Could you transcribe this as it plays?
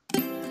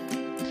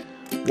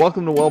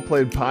Welcome to Well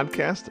Played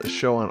Podcast, a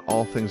show on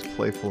all things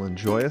playful and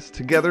joyous.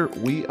 Together,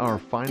 we are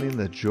finding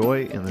the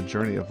joy in the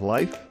journey of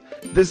life.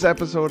 This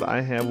episode,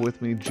 I have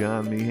with me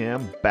John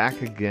Meeham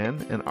back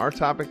again, and our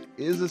topic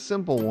is a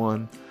simple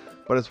one,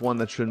 but it's one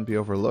that shouldn't be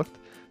overlooked.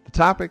 The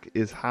topic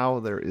is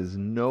how there is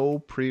no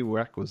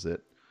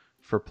prerequisite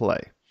for play.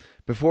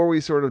 Before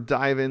we sort of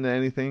dive into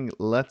anything,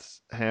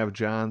 let's have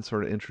John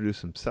sort of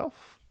introduce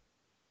himself.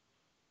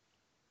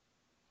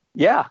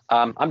 Yeah,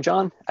 I'm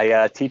John.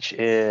 I teach.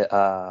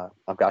 Oh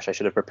gosh, I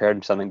should have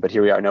prepared something, but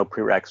here we are. No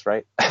prereqs,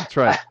 right? That's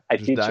right. I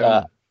teach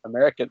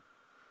American.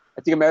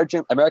 I teach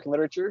American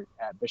literature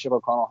at Bishop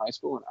O'Connell High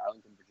School in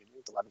Arlington, Virginia.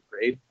 It's 11th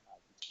grade. I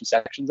teach 2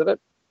 sections of it,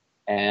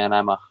 and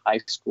I'm a high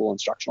school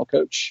instructional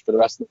coach for the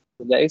rest of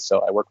the day. So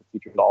I work with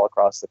teachers all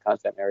across the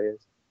content areas.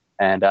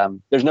 And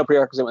there's no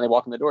prerequisite when they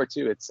walk in the door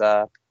too. It's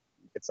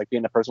like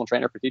being a personal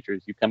trainer for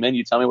teachers. You come in,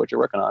 you tell me what you're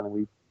working on, and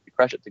we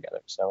crush it together.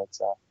 So it's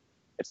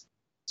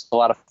a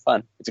lot of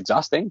fun. It's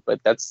exhausting,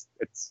 but that's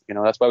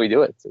why we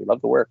do it. So we love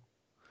the work.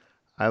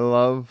 I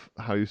love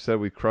how you said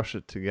we crush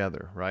it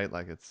together, right?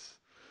 Like it's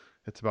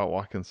about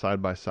walking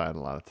side by side a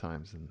lot of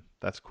times, and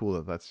that's cool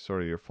that that's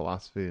sort of your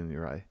philosophy and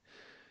your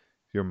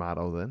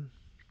motto then.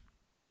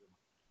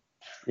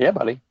 Yeah,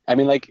 buddy. I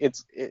mean, like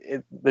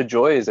the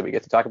joy is that we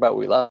get to talk about what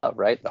we love,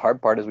 right? The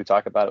hard part is we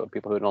talk about it with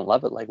people who don't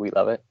love it like we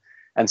love it.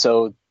 And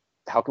so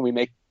how can we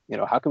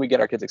get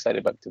our kids excited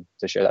about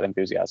to share that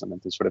enthusiasm and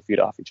to sort of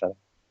feed off each other?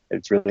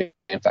 It's really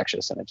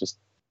infectious and it's just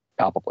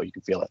palpable. You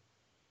can feel it.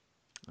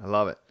 I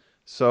love it.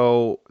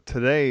 So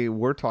today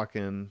we're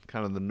talking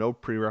kind of the no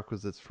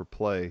prerequisites for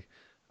play.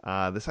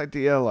 This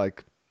idea,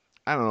 like,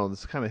 I don't know,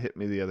 this kind of hit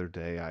me the other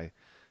day.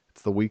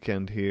 It's the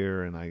weekend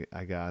here, and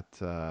I got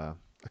a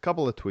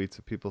couple of tweets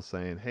of people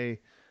saying, hey,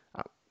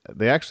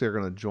 they actually are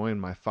going to join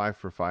my 5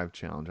 for 5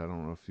 challenge. I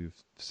don't know if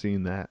you've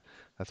seen that.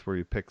 That's where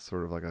you pick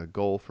sort of like a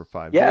goal for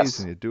 5 days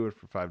and you do it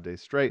for 5 days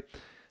straight.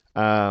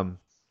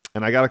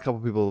 And I got a couple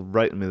people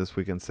writing me this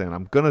weekend saying,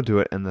 I'm going to do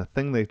it. And the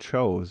thing they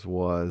chose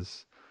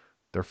was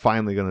they're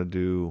finally going to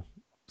do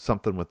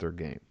something with their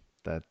game,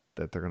 that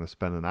they're going to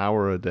spend an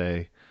hour a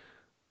day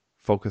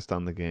focused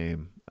on the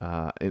game.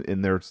 What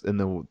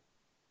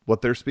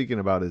they're speaking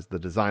about is the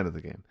design of the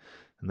game.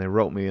 And they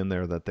wrote me in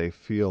there that they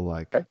feel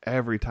like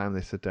every time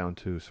they sit down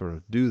to sort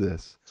of do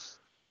this,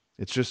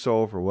 it's just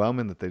so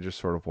overwhelming that they just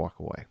sort of walk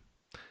away.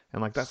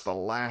 And like, that's the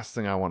last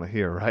thing I want to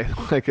hear, right?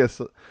 Like, as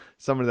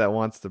somebody that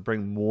wants to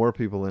bring more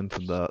people into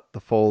the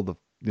fold of,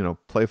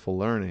 playful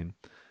learning,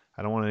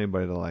 I don't want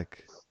anybody to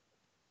like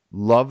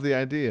love the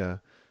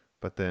idea,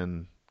 but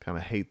then kind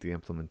of hate the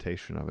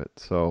implementation of it.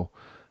 So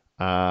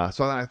then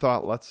I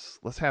thought,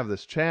 let's have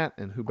this chat,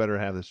 and who better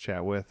have this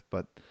chat with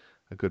but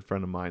a good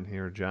friend of mine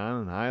here,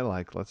 John, and I.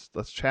 Like, let's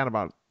chat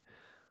about,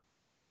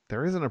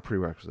 there isn't a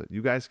prerequisite.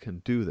 You guys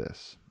can do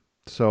this.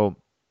 So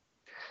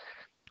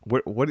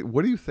what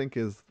do you think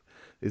is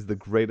the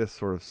greatest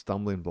sort of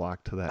stumbling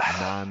block to that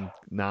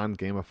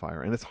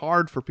non-gamifier? And it's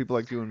hard for people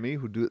like you and me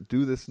who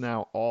do this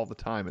now all the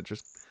time.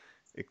 It's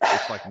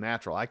like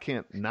natural. I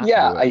can't not do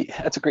it.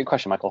 That's a great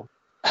question, Michael.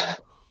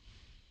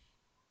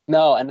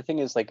 No, and the thing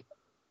is, like,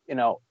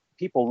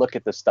 people look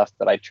at the stuff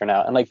that I turn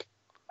out, and like,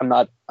 I'm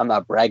not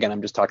bragging.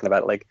 I'm just talking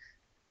about it. Like,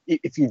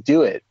 if you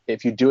do it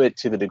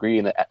to the degree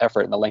and the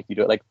effort and the length you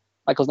do it, like,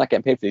 Michael's not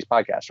getting paid for these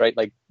podcasts, right?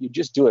 Like, you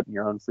just do it in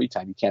your own free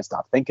time. You can't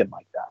stop thinking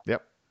like that.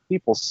 Yep.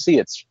 People see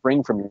it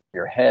spring from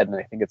your head, and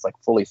they think it's like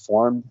fully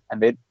formed.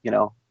 And they,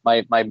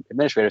 my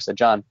administrator said,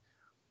 John,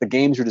 the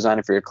games you're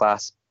designing for your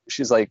class,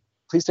 she's like,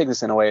 please take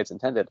this in a way it's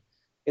intended.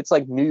 It's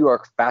like New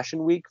York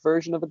Fashion Week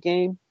version of a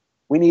game.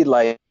 We need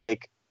like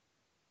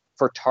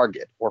for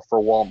Target or for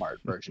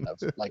Walmart version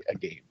of like a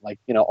game, like,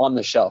 on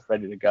the shelf,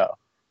 ready to go.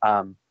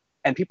 And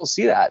people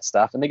see that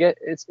stuff and they get,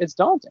 it's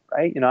daunting,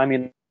 right? I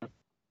mean,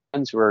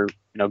 friends who are,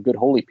 good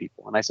holy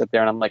people. And I sit there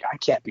and I'm like, I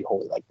can't be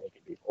holy like they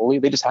can be holy.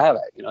 They just have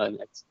it, and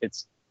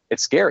it's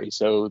scary.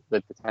 So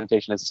the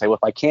temptation is to say, well,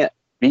 if I can't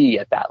be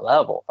at that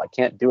level, if I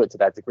can't do it to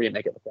that degree and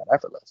make it look that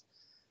effortless,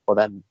 well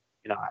then,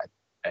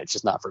 it's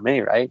just not for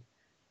me, right?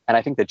 And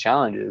I think the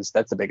challenge is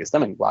that's the biggest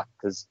stumbling block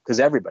because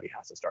everybody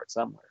has to start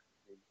somewhere.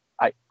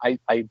 I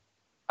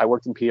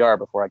worked in PR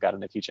before I got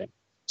into teaching.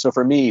 So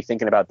for me,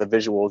 thinking about the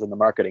visuals and the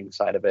marketing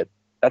side of it,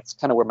 that's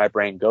kind of where my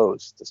brain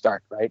goes to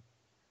start, right?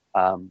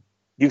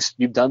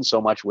 You've done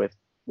so much with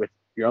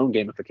your own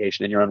gamification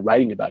and your own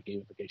writing about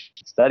gamification,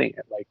 studying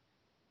it. Like,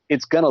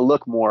 it's going to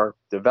look more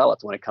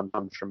developed when it comes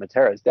from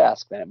Matera's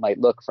desk than it might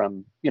look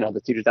from,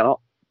 the teachers down.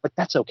 But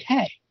that's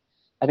okay.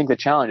 I think the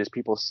challenge is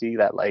people see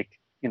that, like,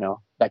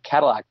 that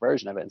Cadillac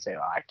version of it and say,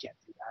 oh, I can't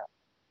do that.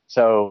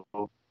 So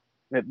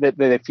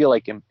they feel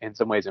like in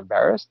some ways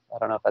embarrassed. I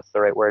don't know if that's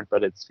the right word,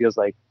 but it feels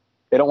like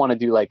they don't want to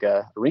do like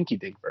a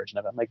rinky-dink version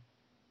of it. I'm like,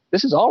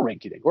 this is all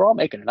rinky-dink. We're all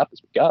making it up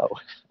as we go.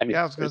 I mean,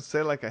 yeah, I was going to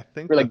say, like, I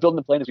think we're like building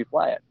the plane as we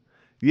fly it.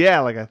 Yeah,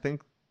 like, I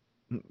think,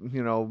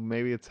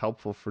 maybe it's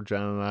helpful for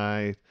Jen and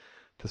I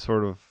to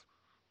sort of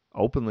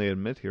openly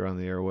admit here on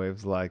the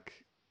airwaves,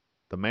 like,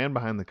 the man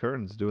behind the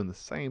curtain is doing the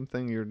same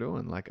thing you're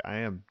doing. Like, I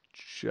am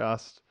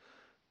just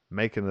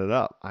making it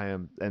up.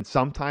 And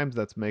sometimes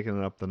that's making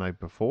it up the night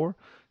before.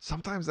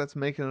 Sometimes that's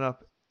making it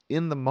up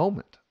in the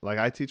moment. Like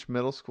I teach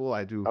middle school,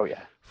 I do Oh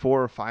yeah.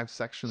 4 or 5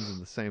 sections of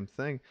the same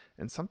thing,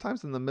 and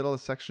sometimes in the middle of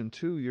section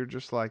 2, you're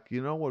just like,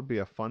 you know what would be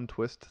a fun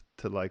twist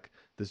to like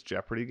this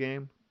Jeopardy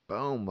game?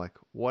 Boom! Like,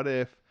 what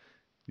if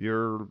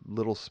your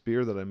little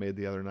spear that I made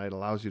the other night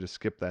allows you to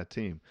skip that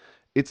team?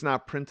 It's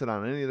not printed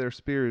on any of their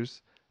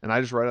spears, and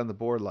I just write on the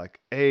board like,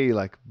 hey,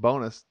 like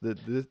bonus that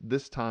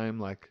this time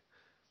like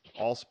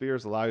all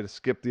spears allow you to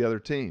skip the other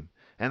team.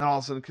 And all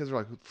of a sudden, kids are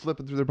like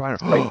flipping through their binder.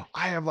 Right. Oh,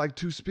 I have like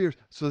 2 spears.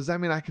 So does that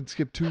mean I can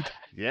skip 2?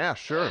 Yeah,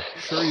 sure.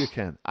 Sure you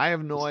can. I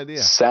have no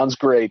idea. Sounds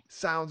great.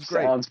 Sounds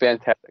great. Sounds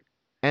fantastic.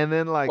 And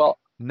then like Well,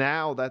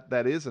 now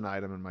that is an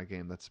item in my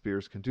game that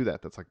spears can do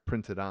that. That's like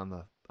printed on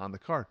the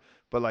card.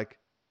 But like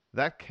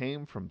that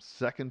came from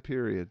second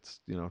periods,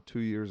 2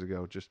 years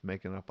ago, just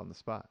making up on the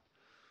spot.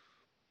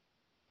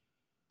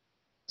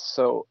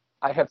 so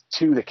I have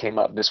two that came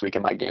up this week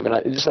in my game, and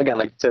I just again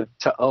like to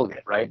own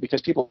it, right?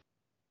 Because people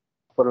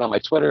put it on my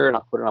Twitter and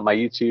I'll put it on my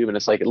YouTube, and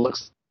it's like it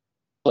looks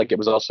like it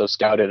was also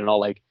scouted and all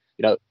like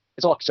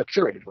it's all so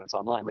curated when it's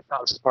online. Like, oh,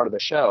 this is part of the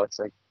show. It's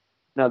like,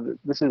 no,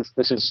 this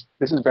is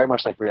very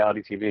much like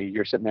reality TV.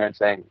 You're sitting there and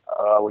saying,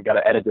 oh, we got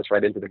to edit this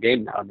right into the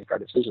game now and make our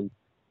decisions.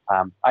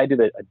 I did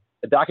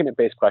a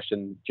document-based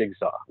question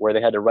jigsaw where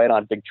they had to write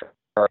on big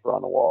charts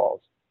on the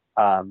walls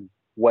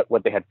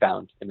what they had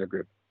found in their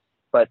group.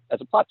 But as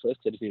a plot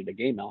twist, I just needed a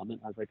game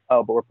element. I was like,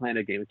 oh, but we're playing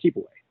a game of keep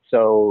away.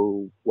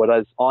 So what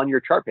is on your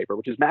chart paper,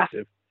 which is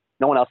massive,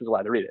 no one else is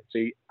allowed to read it. So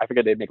I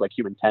figured they'd make like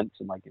human tents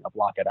and like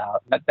block it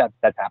out.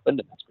 That's happened,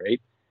 and that's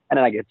great. And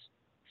then I get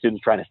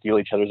students trying to steal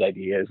each other's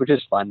ideas, which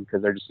is fun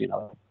because they're just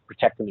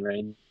protecting their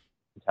intel.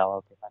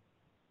 Okay, fine.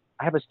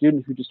 I have a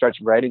student who just starts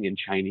writing in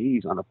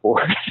Chinese on a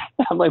board.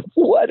 I'm like,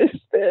 what is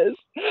this?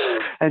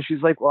 And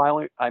she's like,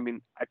 well, I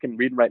can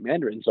read and write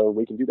Mandarin, so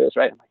we can do this,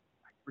 right? I'm like,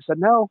 I never said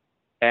no.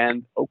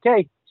 And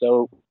okay,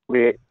 so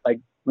we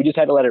just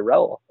had to let it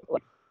roll.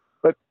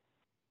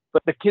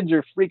 But the kids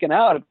are freaking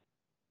out.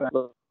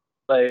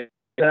 Like,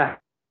 I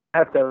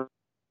have to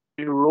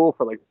do a rule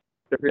for like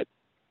different.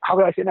 How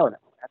could I say no? I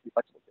have to be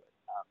flexible to it,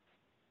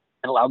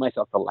 and allow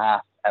myself to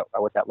laugh at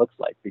what that looks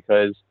like,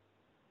 because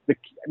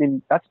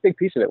that's a big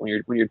piece of it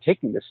when you're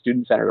taking this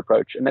student-centered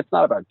approach, and that's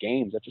not about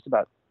games. That's just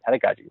about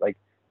pedagogy. Like,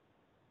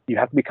 you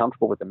have to be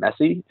comfortable with the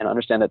messy and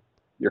understand that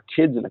your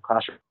kids in the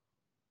classroom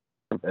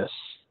this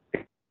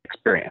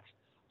experience.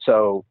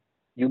 So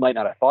you might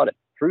not have thought it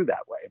through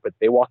that way, but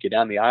they walk you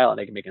down the aisle and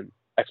they can make an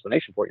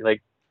explanation for you.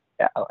 Like,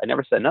 yeah, I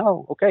never said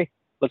no. Okay,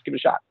 let's give it a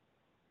shot.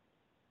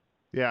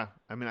 Yeah,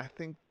 I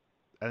think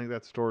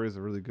that story is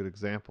a really good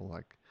example.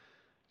 Like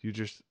you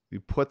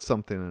put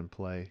something in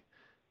play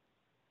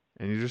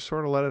and you just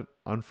sort of let it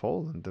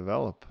unfold and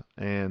develop.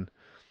 And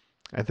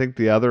I think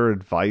the other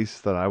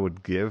advice that I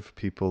would give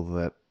people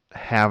that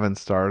haven't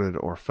started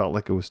or felt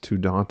like it was too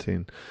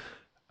daunting,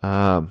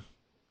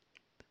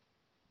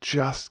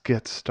 just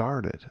get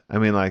started.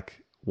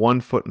 Like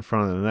one foot in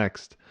front of the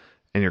next,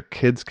 and your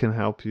kids can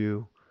help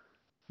you.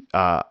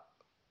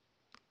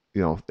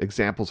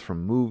 Examples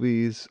from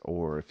movies,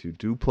 or if you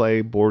do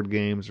play board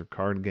games or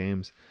card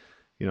games,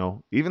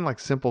 even like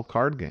simple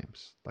card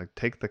games, like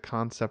take the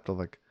concept of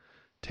like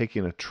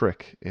taking a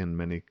trick in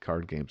many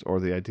card games, or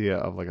the idea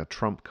of like a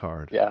trump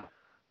card. Yeah.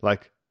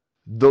 Like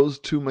those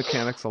two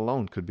mechanics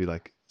alone could be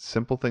like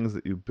simple things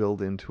that you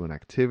build into an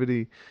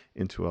activity,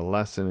 into a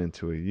lesson,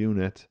 into a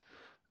unit,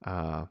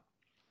 and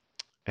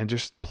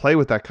just play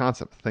with that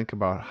concept. Think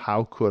about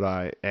how could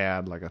I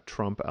add like a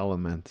trump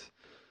element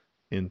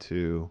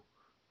into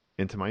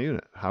my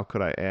unit? How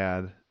could I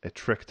add a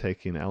trick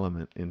taking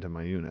element into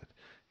my unit?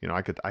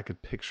 I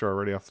could picture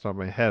already off the top of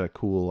my head a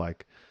cool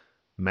like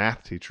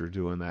math teacher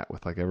doing that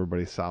with like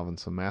everybody solving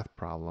some math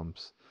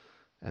problems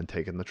and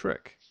taking the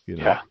trick.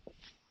 Yeah.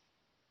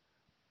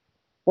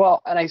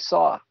 Well, and I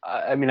saw,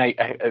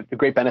 the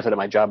great benefit of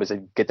my job is I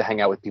get to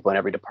hang out with people in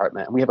every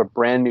department. And we have a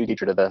brand new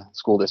teacher to the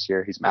school this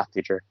year. He's a math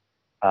teacher.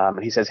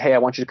 And he says, hey, I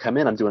want you to come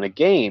in. I'm doing a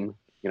game,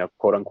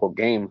 quote unquote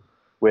game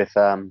with,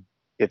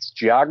 it's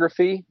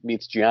geography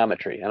meets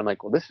geometry. And I'm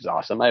like, well, this is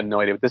awesome. I have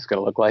no idea what this is going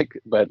to look like,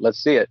 but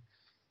let's see it.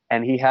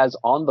 And he has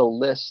on the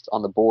list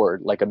on the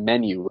board, like a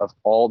menu of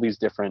all these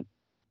different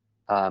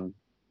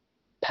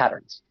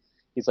patterns.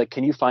 He's like,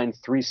 can you find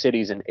 3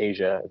 cities in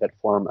Asia that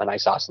form an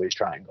isosceles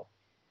triangle?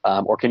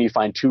 Or can you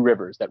find 2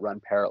 rivers that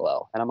run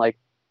parallel? And I'm like,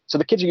 so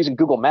the kids are using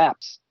Google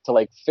Maps to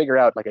like figure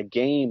out like a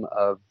game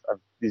of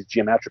these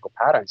geometrical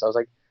patterns. I was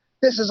like,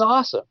 this is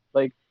awesome.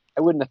 Like,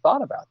 I wouldn't have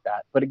thought about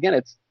that. But again,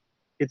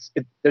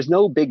 there's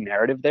no big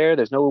narrative there.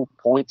 There's no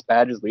points,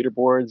 badges,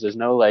 leaderboards. There's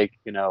no like,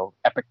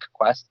 epic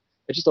quest.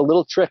 It's just a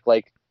little trick.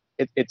 Like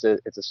it's a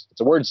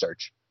word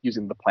search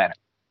using the planet,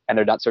 and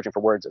they're not searching for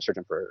words. They're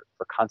searching for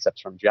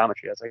concepts from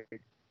geometry. I was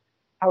like,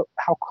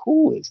 how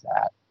cool is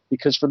that?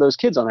 Because for those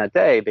kids on that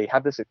day, they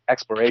have this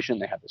exploration,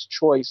 they have this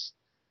choice,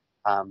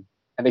 and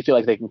they feel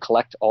like they can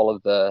collect all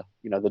of the,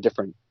 the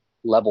different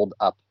leveled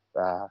up,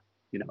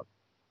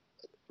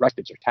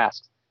 directives or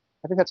tasks.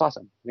 I think that's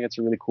awesome. I think that's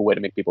a really cool way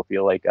to make people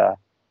feel like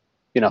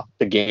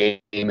the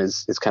game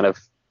is kind of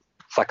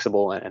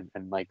flexible, and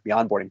like the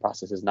onboarding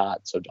process is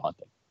not so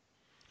daunting.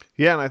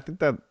 Yeah, and I think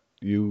that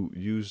you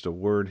used a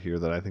word here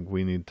that I think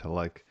we need to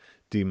like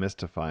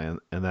demystify,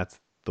 and that's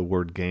the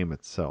word game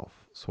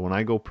itself. So when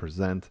I go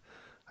present,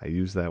 I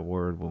use that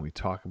word. When we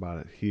talk about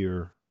it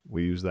here,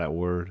 we use that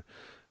word.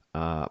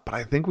 But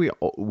I think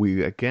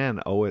we again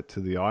owe it to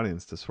the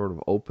audience to sort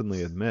of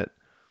openly admit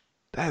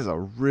that is a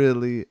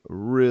really,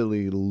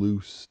 really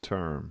loose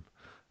term.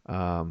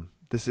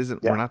 This isn't.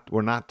 Yeah,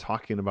 We're not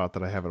talking about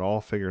that I have it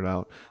all figured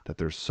out. That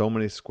there's so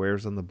many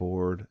squares on the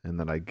board, and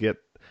that I get,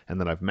 and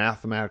that I've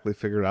mathematically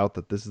figured out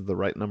that this is the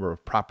right number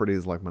of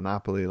properties like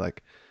Monopoly.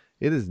 Like,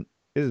 it is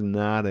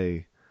not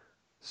a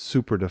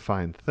super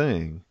defined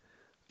thing.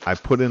 I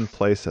put in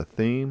place a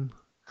theme.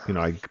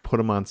 I put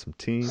them on some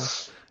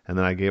teams, and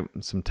then I gave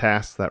them some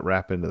tasks that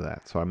wrap into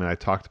that. So I mean, I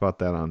talked about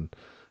that on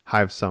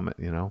Hive Summit.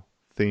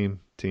 Theme,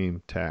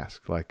 team,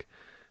 task. Like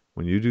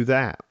when you do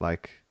that,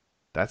 like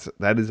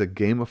that is a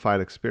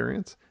gamified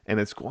experience, and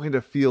it's going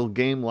to feel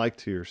game-like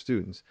to your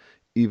students,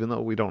 even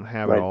though we don't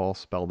have it right. all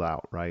spelled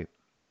out, right?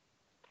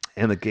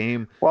 And the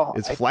game Well,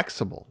 is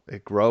flexible.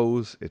 It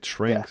grows, it yeah.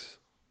 shrinks.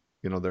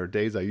 There are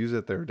days I use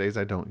it, there are days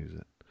I don't use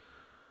it.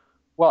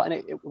 Well, and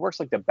it works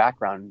like the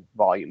background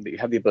volume that you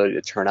have the ability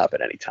to turn up at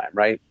any time,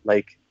 right?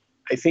 Like,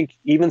 I think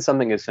even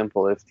something as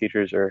simple as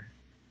teachers are,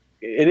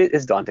 it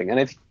is daunting. And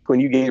I think when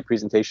you gave a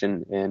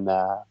presentation in,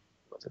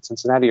 was it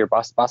Cincinnati or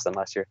Boston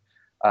last year,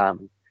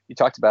 you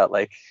talked about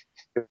like,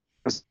 it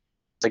was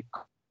like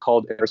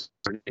called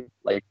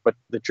like, but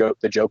the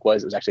joke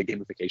was it was actually a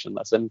gamification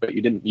lesson, but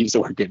you didn't use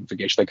the word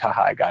gamification. Like,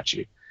 haha, I got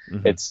you. Hmm.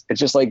 It's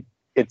just like,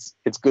 it's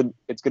good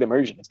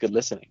immersion. It's good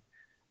listening.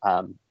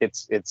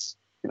 It's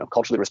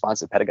culturally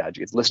responsive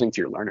pedagogy. It's listening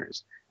to your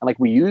learners, and like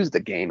we use the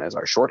game as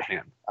our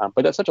shorthand,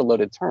 but that's such a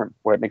loaded term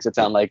where it makes it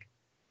sound like,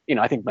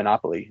 I think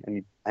Monopoly,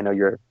 and I know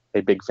you're a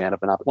big fan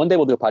of Monopoly. One day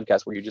we'll do a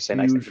podcast where you just say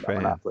nice Huge things about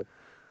fan. Monopoly.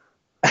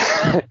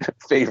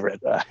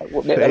 Favorite,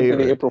 maybe the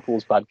Favorite. April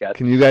Fool's podcast.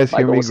 Can you guys hear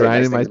Michael me will say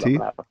nice grinding my things about teeth?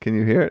 Monopoly. Can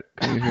you hear it?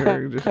 Can you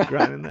hear it just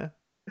grinding that?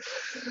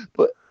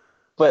 but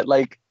but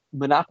like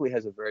Monopoly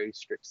has a very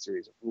strict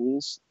series of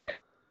rules,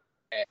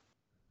 and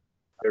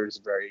there's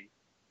very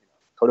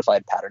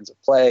codified patterns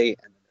of play, and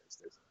then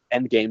there's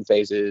end game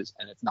phases,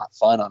 and it's not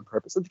fun on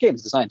purpose. The game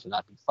is designed to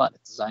not be fun.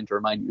 It's designed to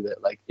remind you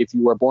that like if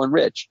you are born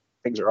rich,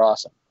 things are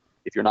awesome.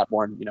 If you're not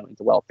born,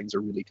 into wealth, things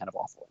are really kind of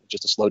awful. It's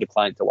just a slow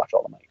decline to watch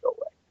all the money go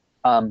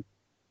away.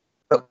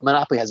 But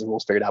Monopoly has the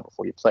rules figured out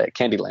before you play it.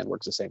 Candyland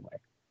works the same way.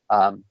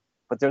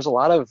 But there's a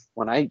lot of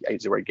when I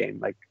use the word game,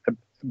 like a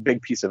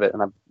big piece of it,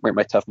 and I'm wearing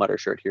my Tough Mudder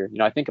shirt here.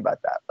 I think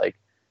about that. Like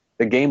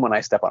the game when I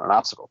step on an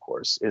obstacle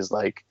course is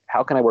like,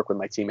 how can I work with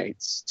my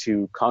teammates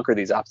to conquer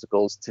these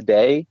obstacles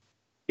today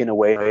in a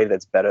way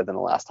that's better than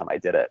the last time I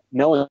did it,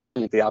 knowing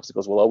that the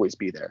obstacles will always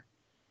be there,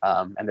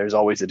 and there's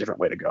always a different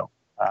way to go.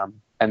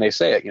 And they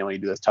say it, when you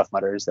do those Tough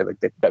Mudders, they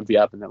bev you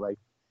up and they're like,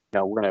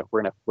 we're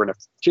gonna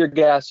tear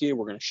gas you,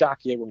 we're gonna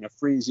shock you, we're gonna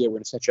freeze you, we're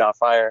gonna set you on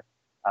fire.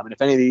 And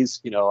if any of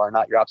these, are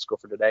not your obstacle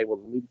for today,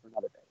 we'll leave you for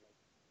another day.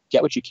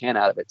 Get what you can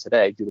out of it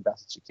today, do the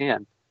best that you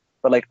can,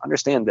 but like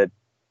understand that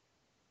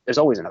there's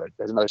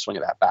another swing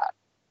of that bat.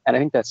 And I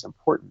think that's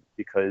important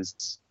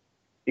because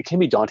it can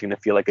be daunting to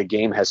feel like a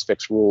game has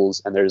fixed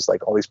rules and there's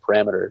like all these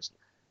parameters.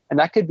 And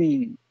that could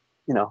be,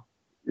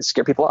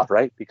 scare people off,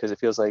 right? Because it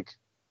feels like,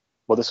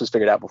 well, this was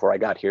figured out before I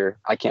got here.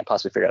 I can't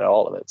possibly figure out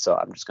all of it. So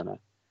I'm just going to,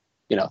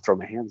 throw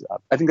my hands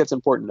up. I think that's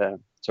important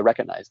to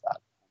recognize that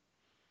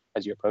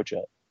as you approach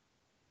it.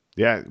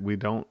 Yeah, we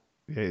don't.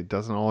 Yeah, it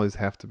doesn't always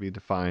have to be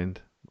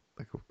defined.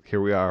 Like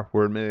here we are.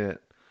 We're admitting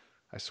it.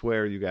 I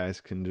swear, you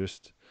guys can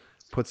just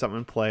put something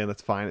in play, and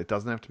that's fine. It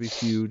doesn't have to be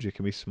huge. It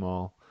can be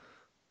small.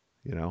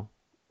 And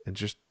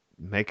just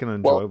make an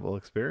Well, enjoyable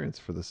experience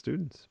for the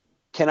students.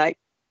 can I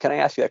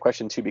ask you that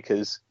question too?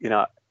 Because,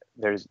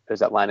 there's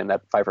that line in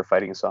that Fight for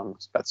Fighting song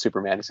about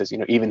Superman. He says,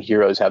 even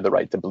heroes have the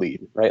right to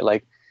bleed, right?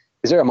 Like,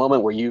 is there a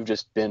moment where you've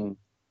just been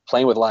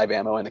playing with live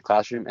ammo in the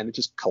classroom and it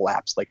just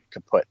collapsed like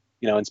kaput,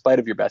 in spite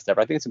of your best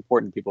effort? I think it's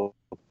important people,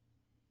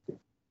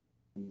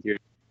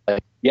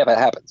 like, yeah, that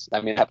happens. I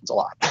mean, it happens a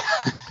lot.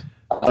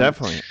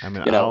 Definitely. I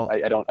mean,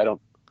 I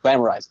don't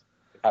glamorize it.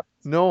 It happens.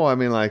 no. I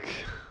mean, like,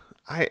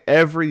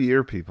 every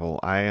year, people,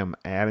 I am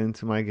adding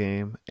to my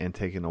game and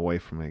taking away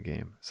from my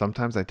game.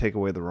 Sometimes I take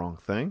away the wrong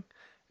thing,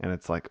 and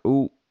it's like,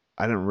 ooh,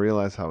 I didn't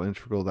realize how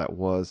integral that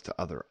was to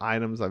other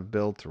items I've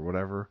built or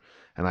whatever,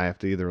 and I have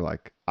to either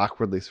like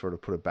awkwardly sort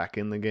of put it back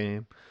in the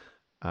game.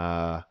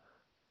 Uh,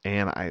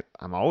 and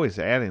I'm always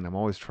adding. I'm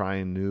always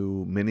trying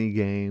new mini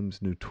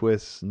games, new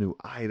twists, new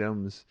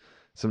items,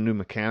 some new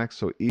mechanics.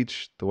 So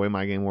the way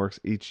my game works,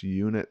 each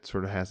unit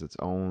sort of has its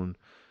own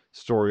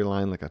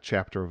storyline, like a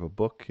chapter of a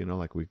book.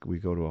 Like we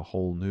go to a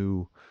whole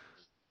new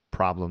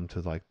problem to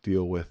like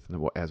deal with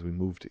as we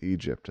move to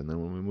Egypt, and then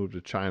when we move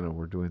to China,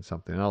 we're doing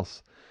something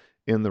else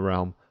in the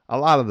realm. A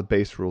lot of the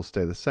base rules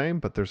stay the same,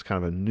 but there's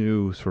kind of a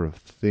new sort of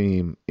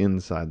theme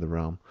inside the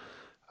realm.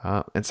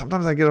 And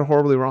sometimes I get it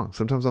horribly wrong.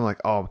 Sometimes I'm like,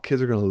 oh,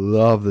 kids are gonna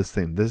love this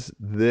theme. This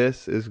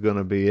is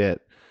gonna be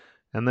it.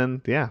 And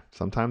then yeah,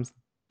 sometimes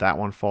that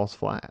one falls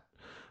flat.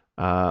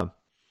 Uh,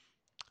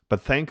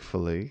 but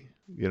thankfully,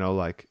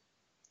 like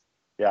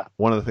Yeah.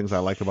 one of the things I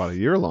like about a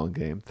year-long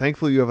game,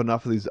 thankfully you have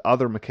enough of these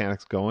other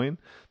mechanics going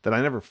that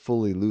I never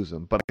fully lose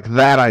them. But like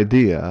that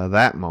idea,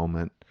 that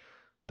moment,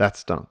 that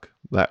stunk.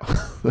 That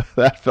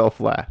that fell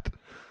flat.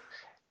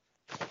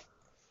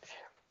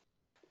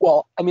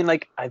 Well, I mean,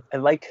 like I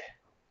like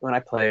when I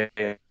play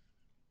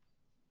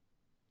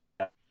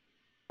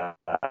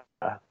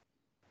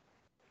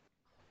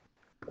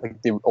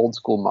like the old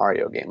school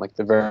Mario game, like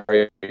the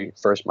very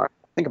first Mario.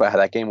 Think about how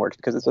that game works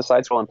because it's a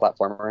side-scrolling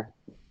platformer.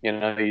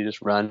 You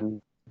just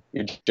run,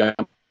 you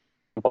jump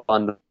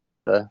on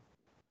the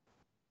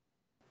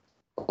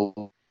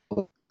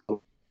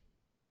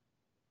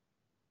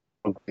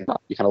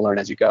you kind of learn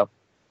as you go.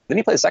 Then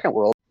you play the second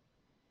world.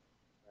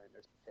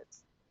 There's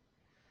pits.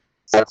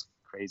 So that's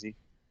crazy.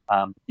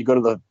 You go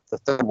to the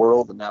third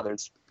world, and now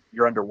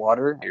you're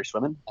underwater, and you're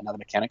swimming, and now the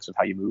mechanics of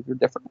how you move are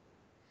different.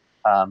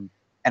 And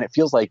it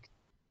feels like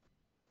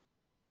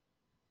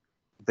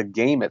the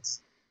game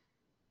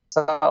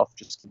itself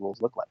just will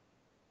look like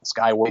the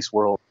Sky Waste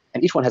World,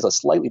 and each one has a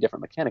slightly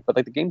different mechanic. But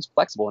like the game's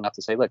flexible enough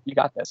to say, look, you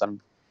got this.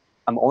 I'm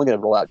only going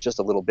to roll out just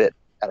a little bit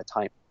at a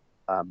time,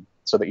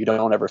 so that you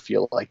don't ever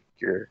feel like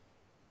you're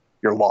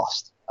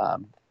lost.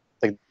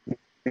 Like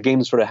the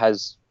game sort of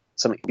has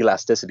some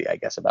elasticity, I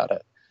guess, about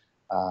it.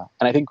 And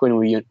I think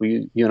when you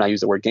and I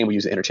use the word game, we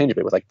use it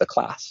interchangeably with like the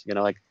class.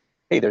 Like,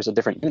 hey, there's a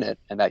different unit,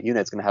 and that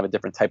unit's going to have a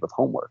different type of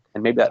homework,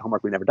 and maybe that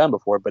homework we've never done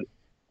before, but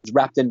it's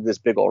wrapped into this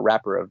big old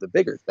wrapper of the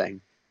bigger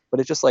thing.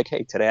 But it's just like,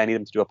 hey, today I need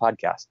them to do a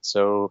podcast.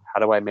 So how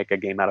do I make a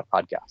game out of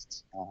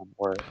podcasts?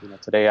 Or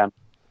today I'm.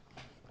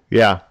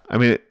 Yeah, I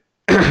mean,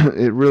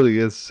 it really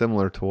is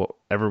similar to what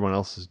everyone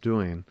else is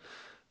doing.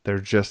 There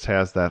just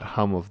has that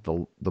hum of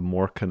the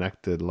more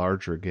connected,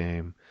 larger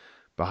game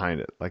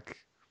behind it. Like,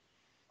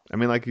 I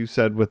mean, like you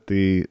said with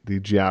the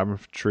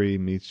geometry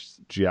meets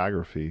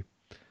geography,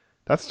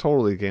 that's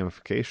totally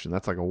gamification.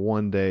 That's like a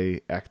 1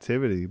 day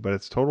activity, but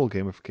it's total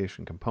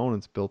gamification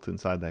components built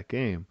inside that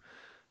game.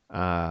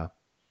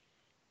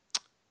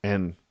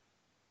 And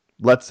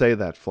let's say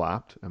that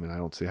flopped. I mean, I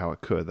don't see how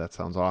it could. That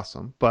sounds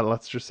awesome. But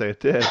let's just say it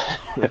did.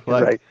 Like,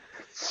 right.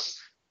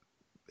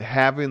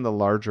 having the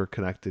larger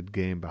connected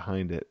game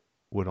behind it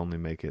would only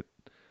make it,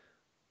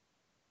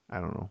 I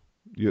don't know.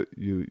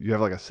 You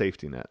have like a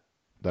safety net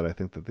that I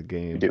think that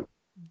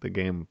the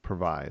game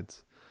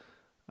provides.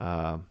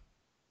 But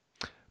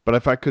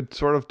if I could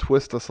sort of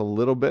twist us a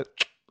little bit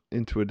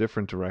into a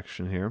different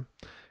direction here,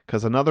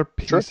 because another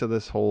piece of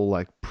this whole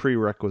like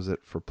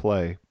prerequisite for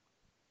play,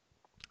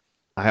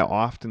 I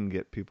often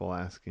get people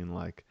asking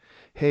like,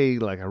 "Hey,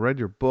 like I read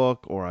your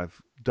book, or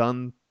I've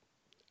done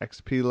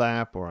XP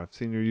Lap, or I've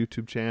seen your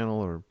YouTube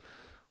channel, or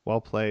well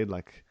played."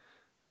 Like,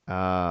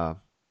 but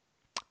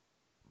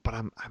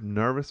I'm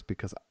nervous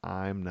because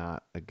I'm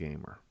not a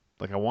gamer.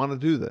 Like I want to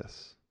do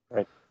this,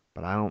 Right.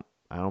 but I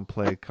don't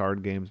play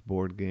card games,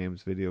 board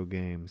games, video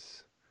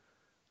games.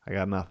 I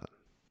got nothing.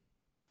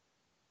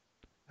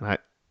 And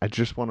I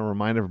just want to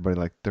remind everybody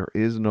like there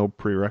is no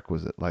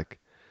prerequisite. Like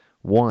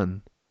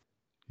one,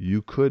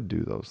 you could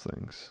do those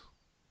things.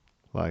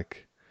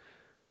 Like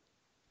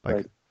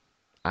Right.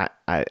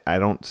 I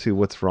don't see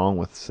what's wrong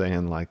with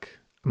saying like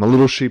I'm a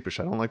little sheepish.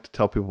 I don't like to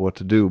tell people what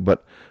to do,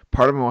 but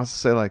part of me wants to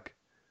say like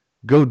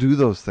go do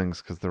those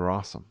things because they're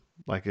awesome.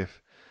 Like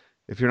if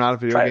you're not a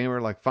video gamer,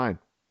 like fine,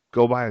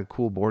 go buy a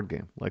cool board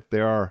game. Like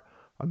there are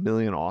a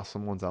million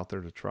awesome ones out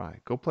there to try.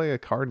 Go play a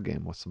card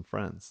game with some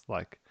friends.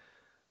 Like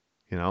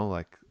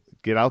like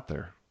get out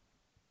there.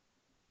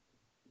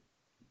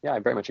 Yeah, I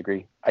very much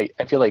agree. I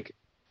feel like,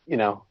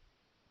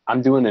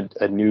 I'm doing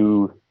a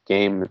new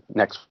game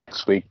next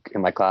week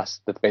in my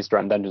class that's based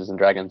around Dungeons and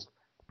Dragons.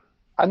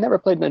 I've never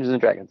played Dungeons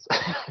and Dragons.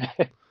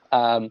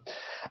 I've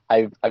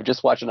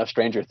just watched enough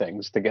Stranger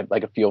Things to get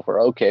like a feel for,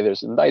 okay, there's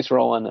some dice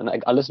rolling,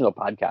 and I listen to a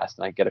podcast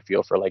and I get a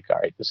feel for like, all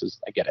right,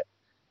 I get it.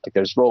 Like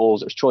there's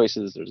rolls, there's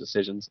choices, there's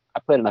decisions. I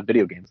played enough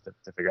video games to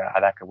figure out how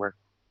that could work.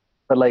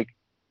 But like,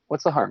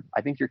 what's the harm?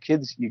 I think your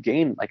kids, you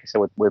gain, like I said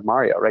with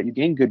Mario, right? You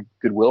gain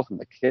goodwill from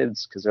the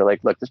kids because they're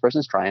like, look, this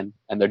person's trying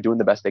and they're doing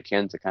the best they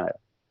can to kind of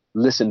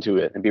listen to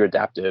it and be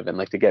adaptive and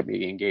like to get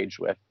me engaged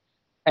with.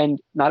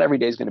 And not every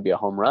day is going to be a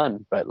home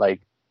run, but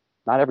like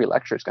not every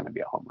lecture is going to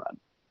be a home run.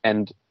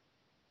 And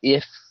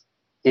if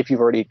you've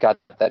already got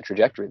that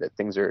trajectory that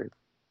things are,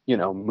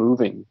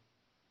 moving,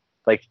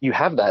 like you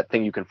have that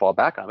thing you can fall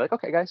back on. Like,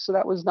 okay, guys, so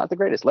that was not the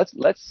greatest. Let's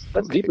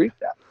debrief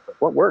that.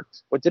 What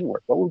worked? What didn't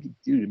work? What would we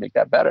do to make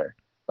that better?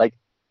 Like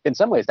in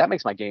some ways, that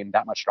makes my game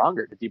that much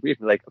stronger to debrief.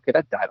 And like, okay,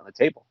 that died on the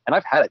table, and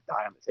I've had it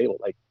die on the table,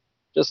 like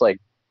just like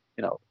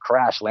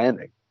crash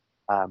landing.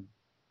 And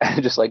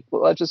just like,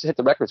 well, let's just hit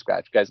the record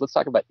scratch, guys. Let's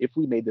talk about if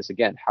we made this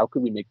again, how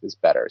could we make this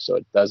better so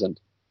it doesn't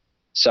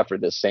suffer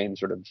this same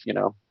sort of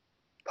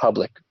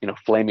public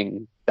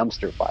flaming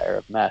dumpster fire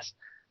of mess.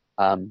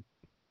 I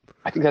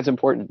think that's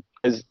important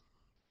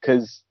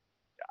because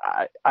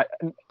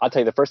I'll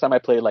tell you, the first time I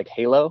played like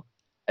Halo,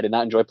 I did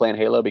not enjoy playing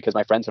Halo because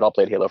my friends had all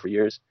played Halo for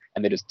years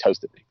and they just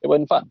toasted me. It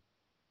wasn't fun.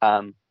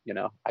 I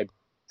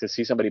to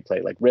see somebody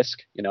play like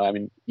Risk, I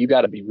mean, you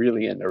got to be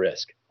really into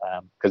Risk,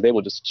 because they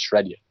will just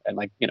shred you, and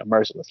like,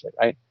 mercilessly,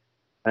 right?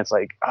 And it's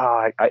like,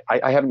 I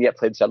haven't yet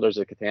played Settlers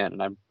of Catan,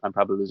 and I'm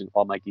probably losing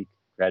all my geek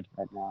cred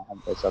right now. I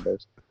haven't played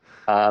Settlers.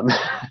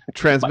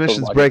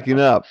 Transmission's breaking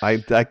up. I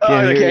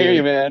can't hear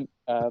you, man.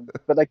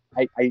 But like,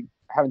 I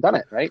haven't done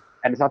it, right?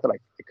 And it's not that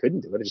like I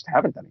couldn't do it; I just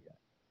haven't done it yet.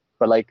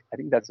 But like, I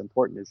think that's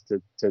important, is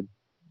to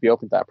be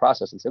open to that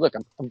process and say, look,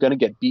 I'm going to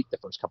get beat the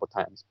first couple of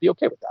times. Be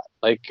okay with that.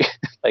 Like,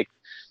 like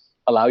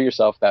allow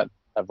yourself that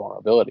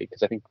vulnerability,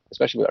 because I think,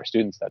 especially with our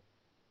students, that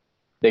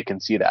they can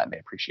see that and they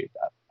appreciate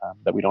that,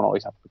 that we don't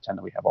always have to pretend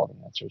that we have all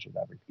the answers with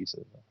every piece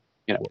of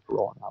what we're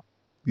rolling out.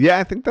 Yeah,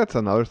 I think that's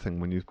another thing.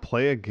 When you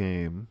play a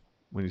game,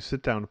 when you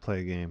sit down to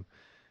play a game,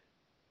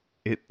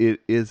 it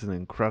is an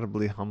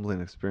incredibly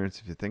humbling experience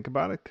if you think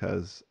about it,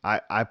 because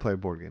I play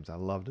board games. I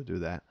love to do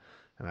that.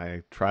 And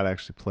I try to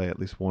actually play at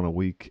least one a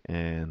week.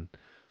 And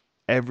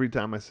every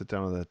time I sit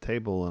down at the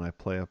table and I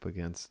play up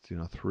against,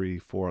 3,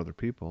 4 other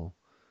people,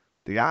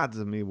 the odds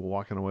of me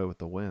walking away with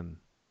the win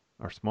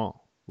are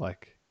small.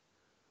 Like,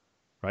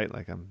 right?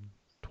 Like I'm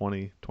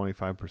 20,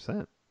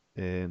 25%.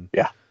 And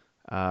Yeah.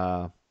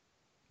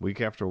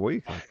 Week after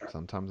week, like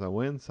sometimes I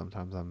win,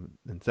 sometimes I'm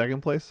in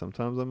second place,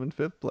 sometimes I'm in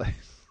fifth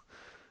place.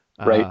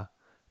 Right.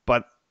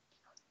 But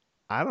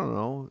I don't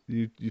know.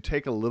 You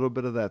take a little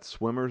bit of that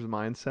swimmer's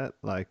mindset,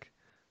 like,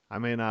 I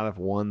may not have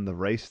won the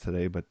race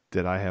today, but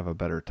did I have a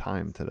better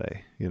time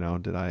today? Did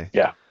I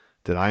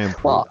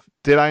improve? Well,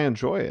 did I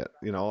enjoy it?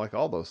 Like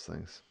all those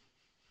things.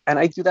 And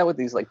I do that with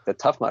these, like the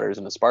Tough Mudders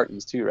and the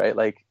Spartans too, right?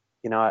 Like,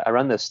 I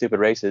run those stupid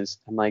races.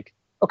 I'm like,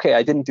 okay,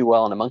 I didn't do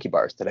well on the monkey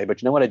bars today,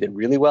 but you know what I did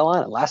really well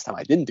on? And last time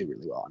I didn't do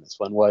really well on this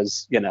one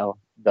was,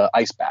 the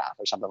ice bath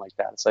or something like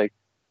that. It's like,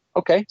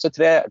 okay, so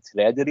today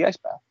I did the ice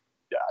bath.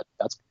 Yeah,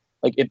 that's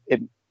like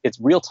it's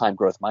real time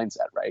growth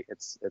mindset, right?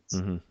 It's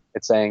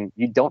saying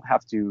you don't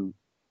have to.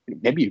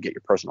 Maybe you get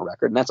your personal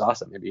record, and that's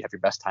awesome. Maybe you have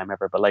your best time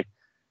ever, but like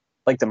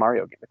the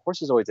Mario game, the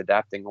course is always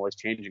adapting, always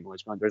changing,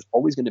 always growing. There's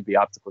always going to be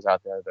obstacles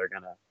out there that are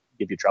going to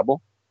give you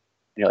trouble.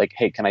 And you're like,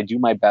 hey, can I do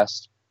my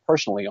best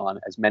personally on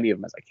as many of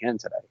them as I can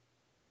today?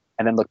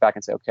 And then look back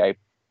and say, okay,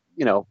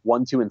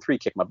 1, 2, and 3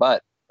 kick my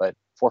butt, but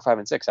 4, 5,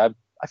 and 6, I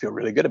feel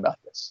really good about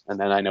this, and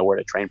then I know where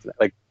to train for that.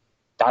 Like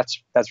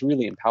that's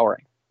really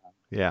empowering.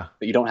 Yeah.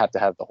 But you don't have to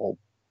have the whole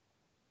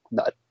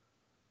nut.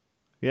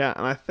 Yeah,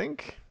 and I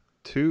think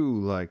too,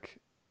 like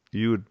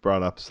you had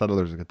brought up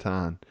Settlers of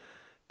Catan.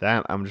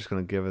 That I'm just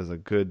gonna give as a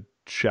good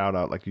shout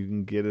out. Like you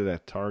can get it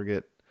at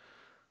Target.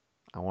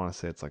 I want to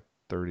say it's like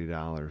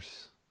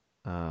 $30.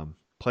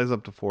 Plays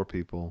up to 4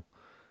 people.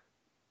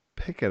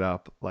 Pick it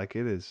up. Like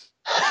it is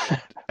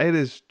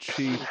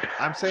cheap.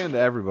 I'm saying to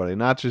everybody,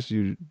 not just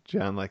you,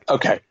 John. Like,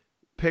 okay,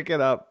 pick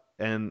it up,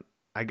 and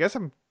I guess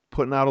I'm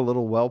putting out a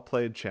little well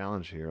played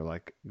challenge here.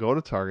 Like, go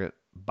to Target,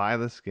 buy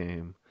this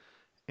game,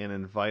 and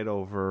invite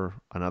over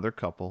another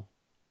couple.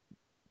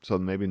 So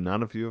maybe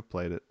none of you have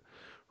played it.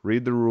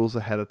 Read the rules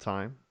ahead of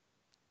time.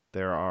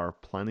 There are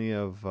plenty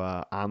of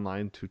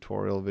online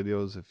tutorial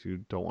videos if you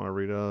don't want to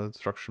read an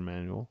instruction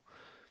manual.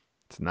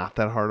 It's not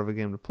that hard of a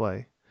game to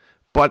play.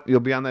 But you'll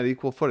be on that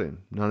equal footing.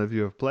 None of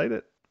you have played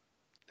it.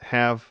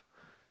 Have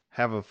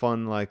a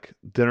fun like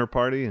dinner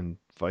party and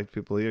invite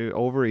people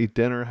over, eat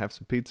dinner, have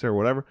some pizza or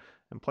whatever,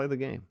 and play the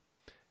game.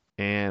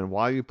 And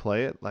while you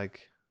play it,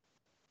 like,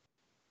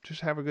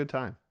 just have a good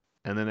time.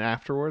 And then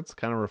afterwards,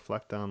 kind of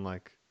reflect on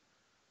like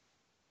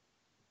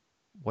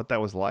what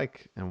that was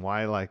like and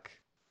why like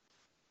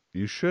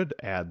you should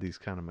add these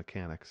kind of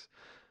mechanics,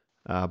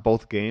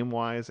 both game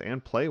wise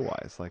and play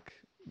wise. Like,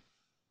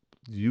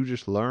 you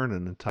just learn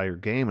an entire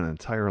game, an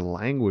entire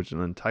language,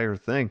 an entire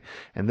thing.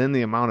 And then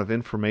the amount of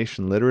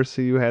information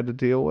literacy you had to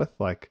deal with,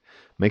 like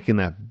making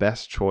that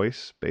best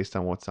choice based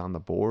on what's on the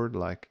board.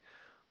 Like,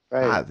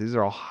 right. these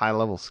are all high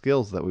level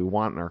skills that we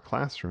want in our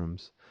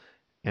classrooms.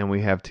 And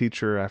we have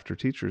teacher after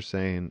teacher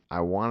saying,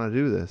 I want to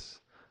do this,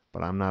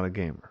 but I'm not a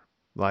gamer.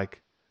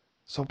 Like,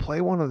 so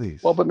play one of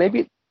these. Well, but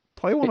maybe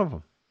play one of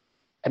them.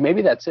 And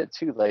maybe that's it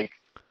too. Like,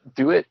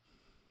 do it.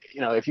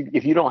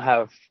 If you don't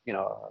have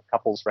a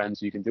couple's friends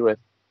you can do it,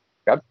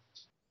 grab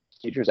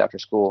teachers after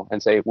school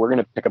and say, we're going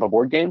to pick up a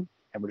board game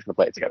and we're just going to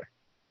play it together.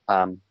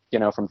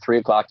 From 3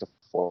 o'clock to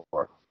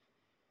 4.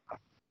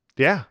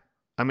 Yeah,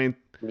 I mean,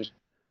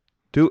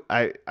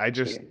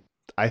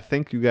 I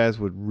think you guys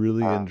would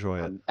really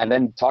enjoy it. And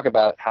then talk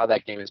about how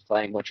that game is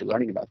playing, what you're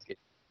learning about the game,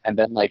 and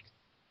then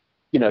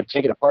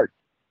take it apart.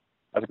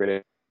 That's a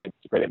great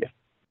idea.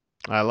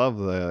 I love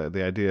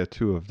the idea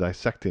too of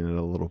dissecting it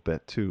a little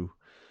bit too.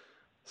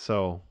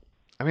 So,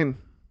 I mean,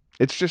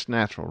 it's just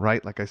natural,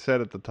 right? Like I said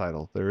at the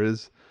title, there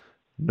is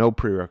no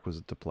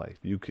prerequisite to play.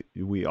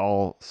 We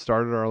all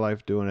started our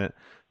life doing it.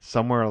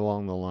 Somewhere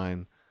along the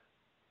line,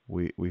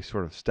 we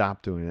sort of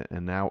stopped doing it,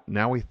 and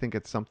now we think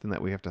it's something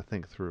that we have to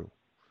think through.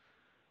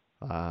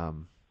 Right.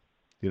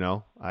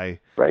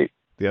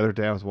 The other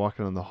day I was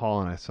walking in the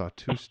hall and I saw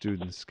 2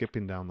 students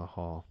skipping down the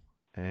hall,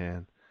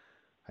 and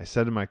I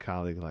said to my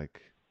colleague,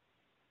 like,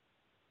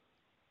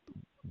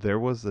 there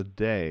was a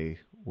day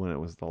when it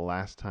was the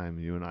last time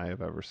you and I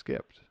have ever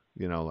skipped.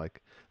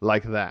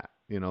 Like that.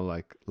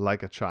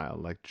 Like a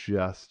child, like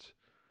just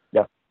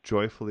Yeah.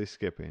 joyfully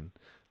skipping.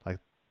 Like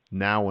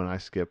now when I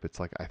skip, it's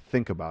like I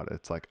think about it.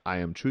 It's like I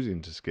am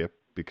choosing to skip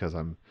because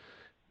I'm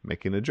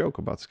making a joke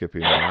about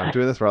skipping, or I'm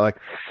doing this, or like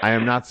I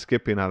am not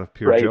skipping out of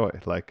pure Right. joy.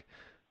 Like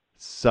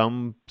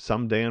some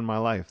day in my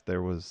life,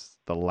 there was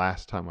the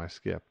last time I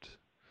skipped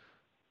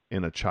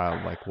in a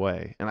childlike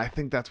way, and I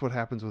think that's what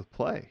happens with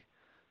play.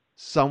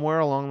 Somewhere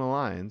along the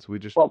lines, we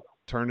just Well,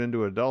 turned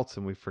into adults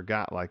and we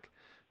forgot,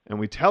 and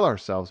we tell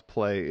ourselves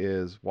play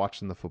is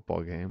watching the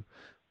football game,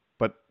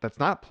 but that's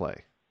not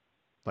play.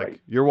 Like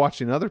right. you're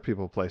watching other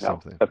people play No,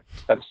 something.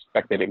 that's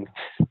spectating.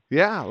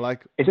 Yeah,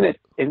 like Isn't it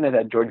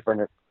that George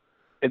Bernard?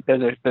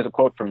 There's a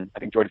quote from, I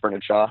think, George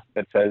Bernard Shaw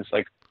that says,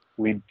 like,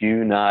 we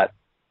do not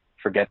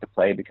forget to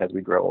play because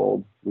we grow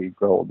old. We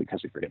grow old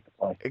because we forget to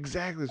play.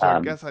 exactly. So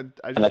I guess I and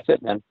just that's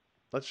it, man.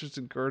 let's just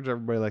encourage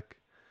everybody, like,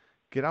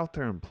 get out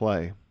there and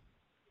play.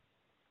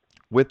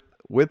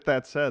 With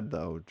that said,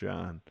 though,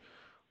 John,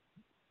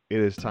 it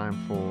is time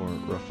for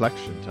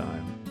reflection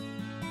time.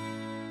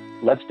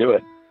 Let's do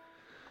it.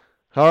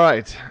 All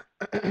right.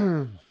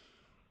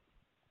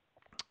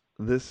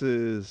 This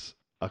is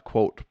a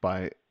quote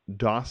by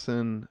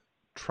Dawson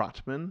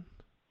Trotman.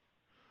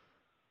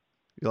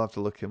 You'll have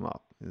to look him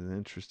up. There's an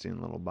interesting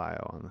little bio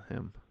on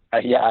him.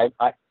 I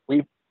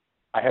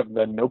have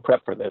no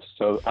prep for this,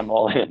 so I'm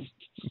all in.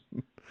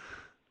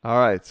 All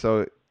right,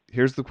 so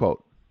here's the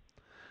quote.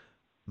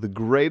 The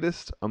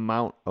greatest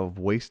amount of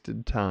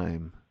wasted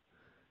time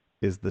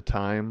is the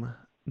time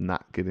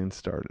not getting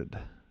started.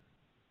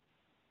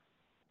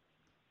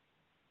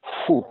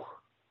 Whew.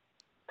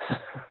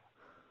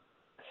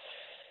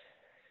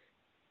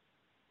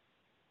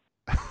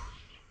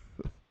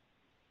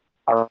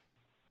 All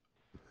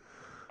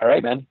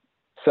right, man.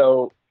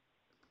 So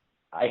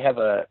I have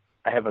a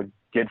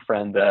good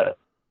friend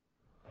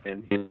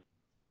and he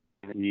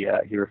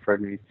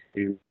referred me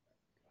to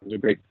a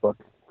great book.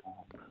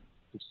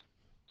 It's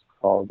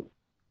called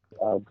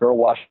 "Girl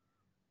Wash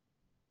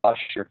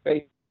Your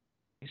Face."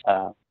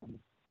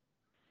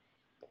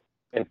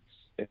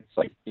 It's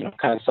like,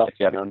 kind of stuff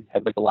you have your own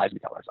head, like the lies we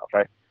tell ourselves,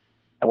 right?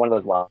 And one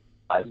of those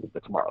lies is the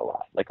tomorrow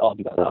lie. Like, I'll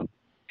do that.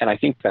 And I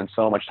think we spend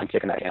so much time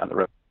kicking that can on the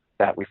road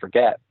that we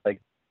forget, like,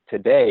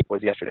 today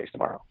was yesterday's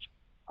tomorrow.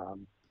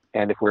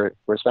 And if we're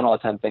spending all the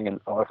time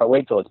thinking, oh, if I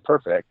wait till it's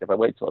perfect, if I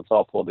wait till it's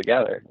all pulled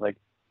together, like,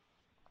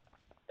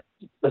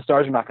 the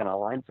stars are not going to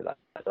align for that.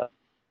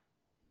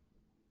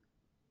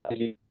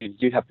 You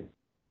do have to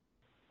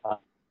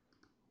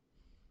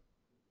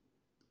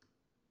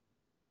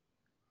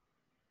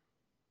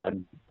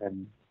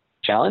and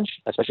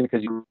challenge, especially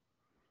because you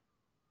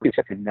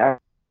expect to never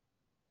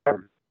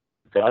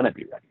gonna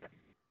be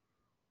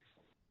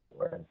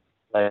ready.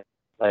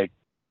 Like,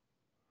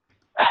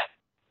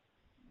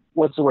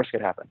 what's the worst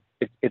could happen?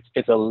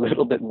 It's a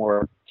little bit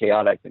more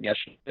chaotic than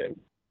yesterday.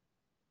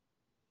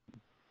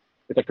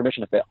 It's like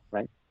permission to fail,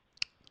 right?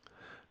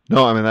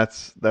 No, I mean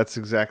that's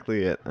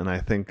exactly it, and I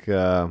think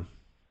I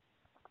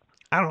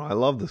don't know. I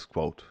love this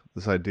quote,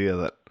 this idea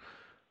that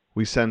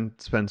we spend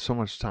so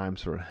much time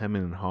sort of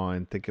hemming and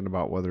hawing, thinking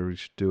about whether we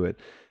should do it.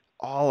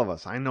 All of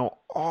us, I know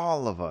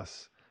all of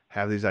us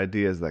have these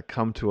ideas that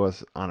come to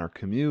us on our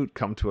commute,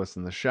 come to us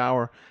in the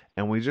shower,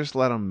 and we just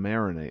let them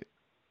marinate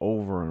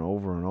over and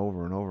over and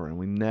over and over, and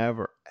we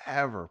never,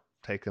 ever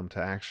take them to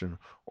action.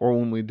 Or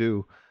when we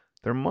do,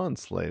 they're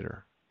months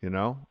later,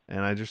 And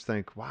I just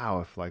think, wow,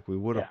 if like we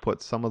would have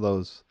put some of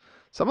those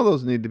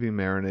need to be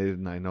marinated,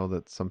 and I know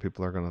that some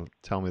people are going to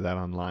tell me that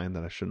online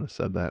that I shouldn't have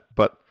said that,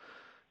 but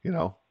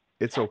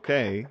it's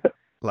okay.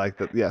 Like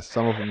that, yes,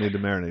 some of them need to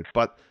marinate,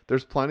 but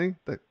there's plenty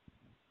that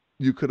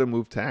you could have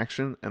moved to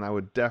action. And I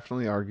would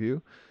definitely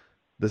argue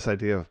this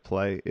idea of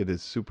play, it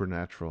is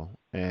supernatural.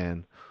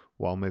 And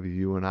while maybe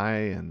you and I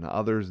and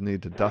others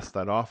need to dust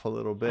that off a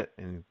little bit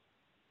and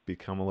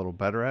become a little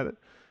better at it,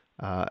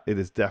 it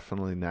is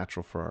definitely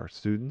natural for our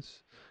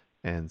students.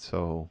 And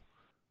so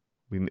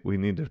we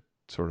need to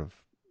sort of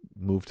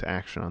move to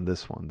action on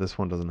this one. This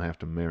one doesn't have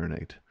to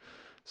marinate.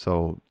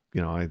 So,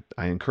 I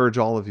encourage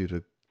all of you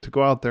to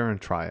go out there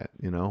and try it,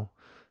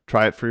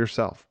 Try it for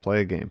yourself.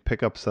 Play a game.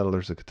 Pick up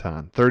Settlers of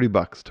Catan.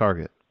 $30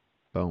 Target.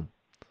 Boom.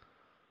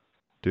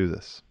 Do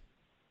this.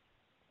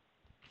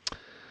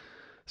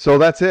 So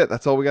that's it.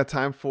 That's all we got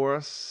time for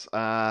us.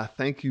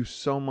 Thank you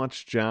so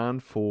much, John,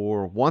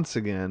 for once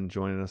again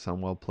joining us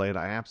on Well Played.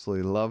 I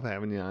absolutely love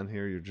having you on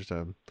here. You're just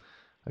a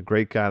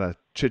great guy to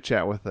chit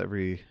chat with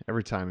every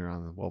time you're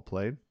on the Well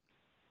Played.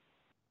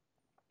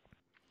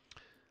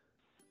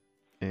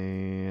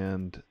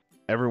 And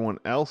everyone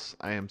else,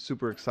 I am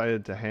super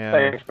excited to have.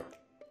 Thanks.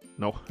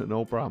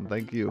 No problem.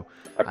 Thank you.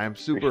 I am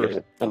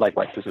and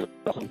likewise, this is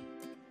awesome.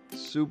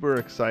 Super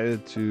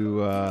excited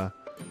to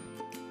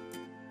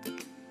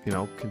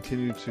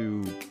continue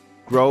to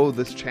grow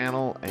this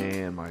channel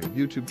and my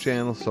YouTube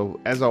channel. So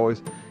as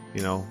always,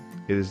 it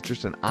is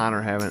just an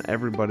honor having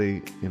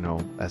everybody,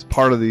 as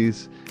part of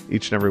these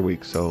each and every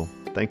week. So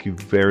thank you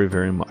very,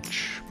 very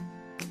much.